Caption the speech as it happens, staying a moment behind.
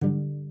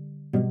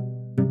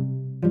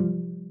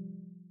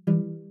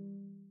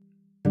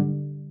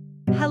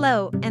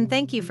Hello, and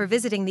thank you for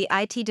visiting the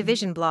IT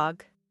Division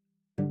blog.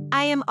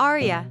 I am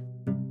Arya.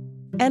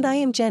 And I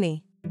am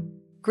Jenny.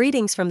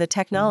 Greetings from the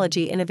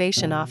Technology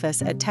Innovation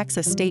Office at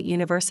Texas State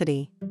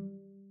University.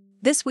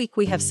 This week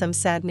we have some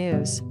sad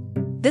news.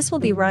 This will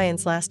be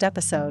Ryan's last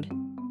episode.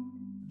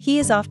 He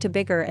is off to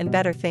bigger and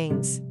better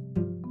things.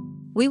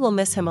 We will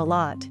miss him a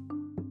lot.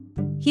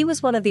 He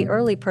was one of the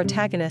early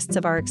protagonists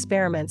of our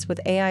experiments with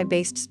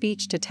AI-based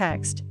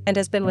speech-to-text and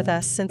has been with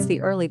us since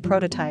the early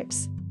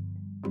prototypes.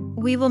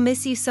 We will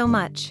miss you so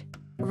much,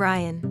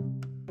 Ryan.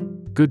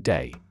 Good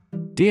day,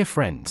 dear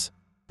friends.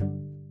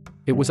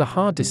 It was a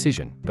hard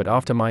decision, but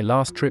after my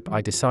last trip I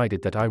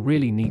decided that I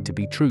really need to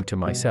be true to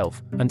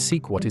myself and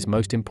seek what is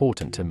most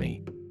important to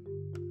me.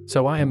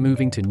 So I am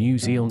moving to New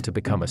Zealand to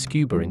become a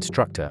scuba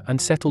instructor and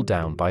settle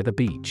down by the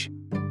beach.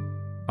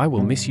 I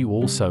will miss you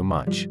all so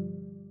much.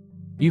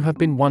 You have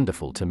been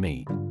wonderful to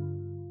me.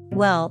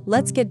 Well,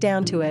 let's get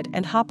down to it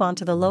and hop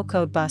onto the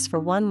low-code bus for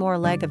one more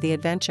leg of the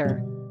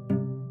adventure.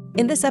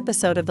 In this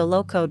episode of the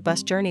low-code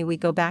bus journey we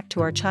go back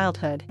to our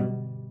childhood.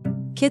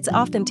 Kids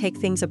often take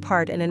things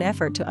apart in an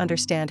effort to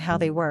understand how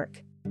they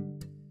work.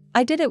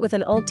 I did it with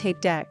an old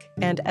tape deck,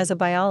 and as a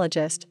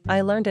biologist,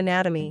 I learned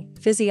anatomy,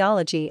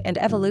 physiology, and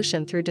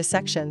evolution through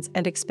dissections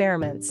and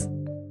experiments.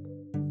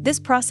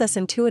 This process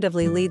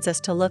intuitively leads us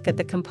to look at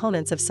the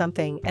components of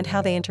something and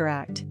how they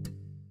interact.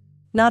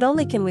 Not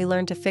only can we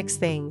learn to fix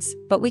things,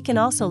 but we can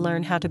also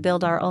learn how to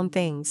build our own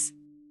things.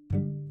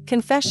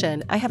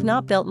 Confession, I have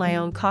not built my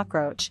own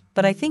cockroach,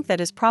 but I think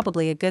that is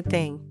probably a good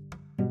thing.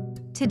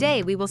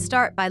 Today we will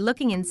start by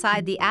looking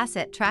inside the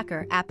asset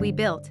tracker app we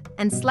built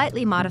and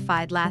slightly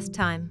modified last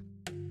time.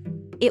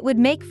 It would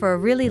make for a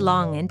really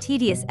long and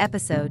tedious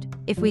episode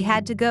if we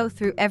had to go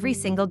through every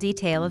single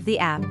detail of the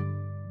app.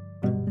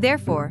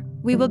 Therefore,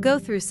 we will go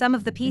through some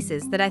of the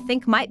pieces that I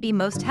think might be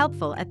most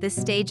helpful at this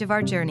stage of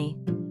our journey.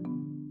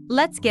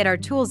 Let's get our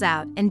tools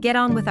out and get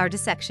on with our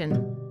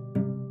dissection.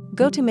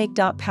 Go to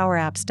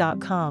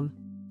make.powerapps.com.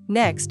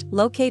 Next,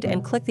 locate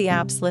and click the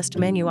Apps List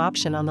menu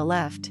option on the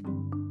left.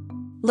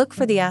 Look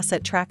for the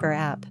Asset Tracker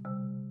app.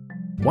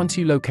 Once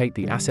you locate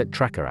the Asset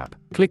Tracker app,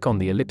 click on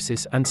the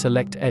ellipsis and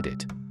select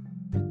Edit.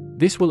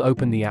 This will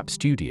open the App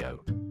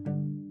Studio.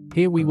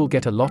 Here we will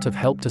get a lot of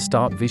help to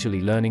start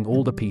visually learning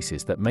all the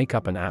pieces that make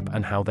up an app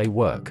and how they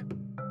work.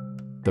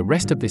 The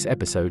rest of this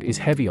episode is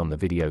heavy on the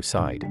video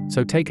side,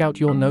 so take out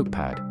your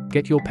notepad,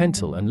 get your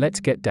pencil and let's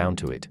get down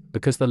to it,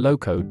 because the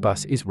low-code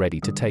bus is ready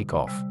to take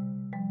off.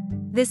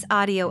 This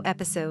audio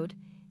episode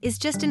is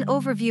just an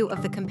overview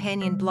of the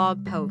companion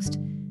blog post,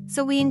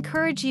 so we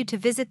encourage you to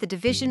visit the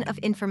Division of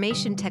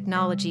Information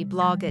Technology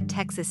blog at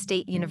Texas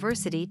State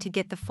University to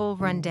get the full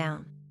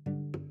rundown.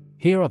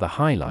 Here are the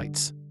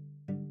highlights.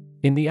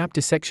 In the app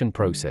dissection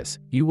process,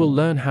 you will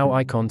learn how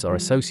icons are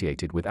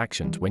associated with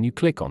actions when you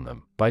click on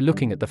them, by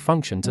looking at the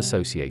functions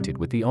associated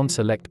with the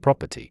onSelect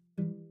property.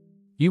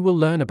 You will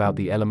learn about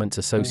the elements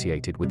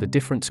associated with the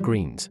different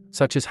screens,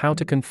 such as how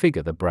to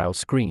configure the browse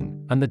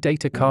screen, and the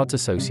data cards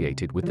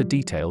associated with the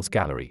details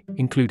gallery,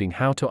 including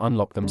how to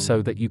unlock them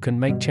so that you can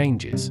make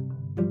changes.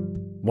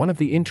 One of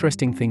the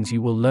interesting things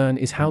you will learn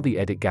is how the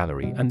edit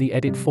gallery and the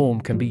edit form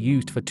can be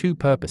used for two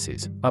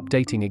purposes: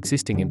 updating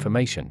existing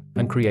information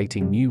and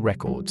creating new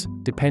records,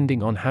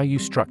 depending on how you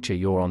structure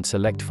your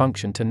onSelect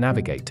function to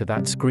navigate to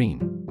that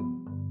screen.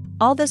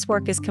 All this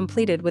work is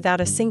completed without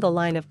a single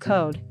line of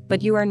code,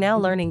 but you are now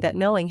learning that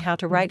knowing how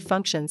to write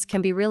functions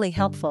can be really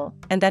helpful,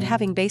 and that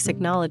having basic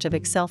knowledge of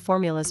Excel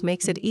formulas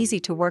makes it easy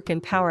to work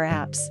in Power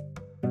Apps.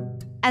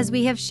 As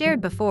we have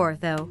shared before,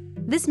 though,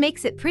 this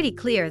makes it pretty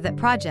clear that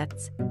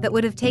projects that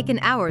would have taken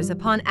hours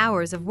upon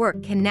hours of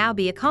work can now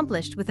be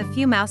accomplished with a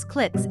few mouse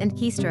clicks and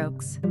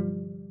keystrokes.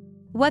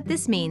 What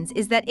this means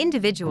is that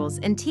individuals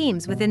and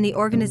teams within the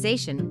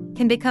organization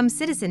can become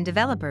citizen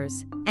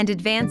developers and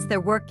advance their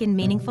work in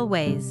meaningful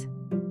ways.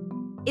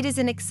 It is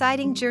an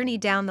exciting journey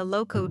down the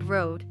low-code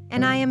road,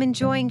 and I am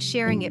enjoying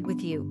sharing it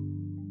with you.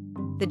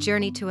 The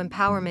journey to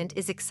empowerment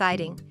is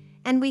exciting,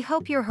 and we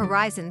hope your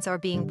horizons are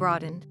being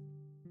broadened.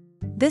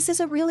 This is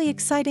a really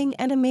exciting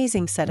and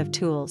amazing set of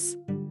tools.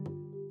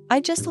 I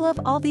just love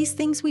all these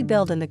things we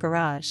build in the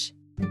garage.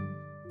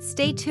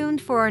 Stay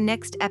tuned for our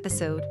next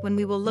episode when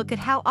we will look at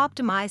how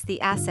optimize the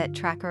Asset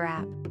Tracker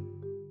app.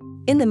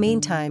 In the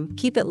meantime,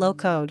 keep it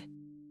low-code.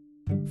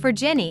 For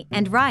Jenny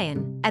and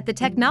Ryan at the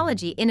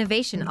Technology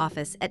Innovation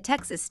Office at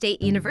Texas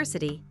State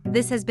University,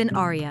 this has been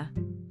Arya,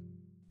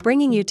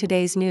 bringing you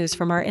today's news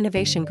from our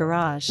Innovation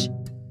Garage.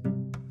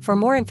 For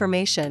more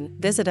information,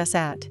 visit us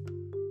at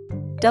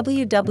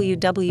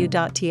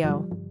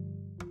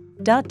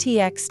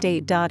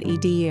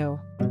www.to.txstate.edu.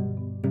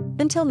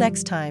 Until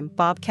next time,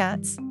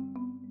 Bobcats.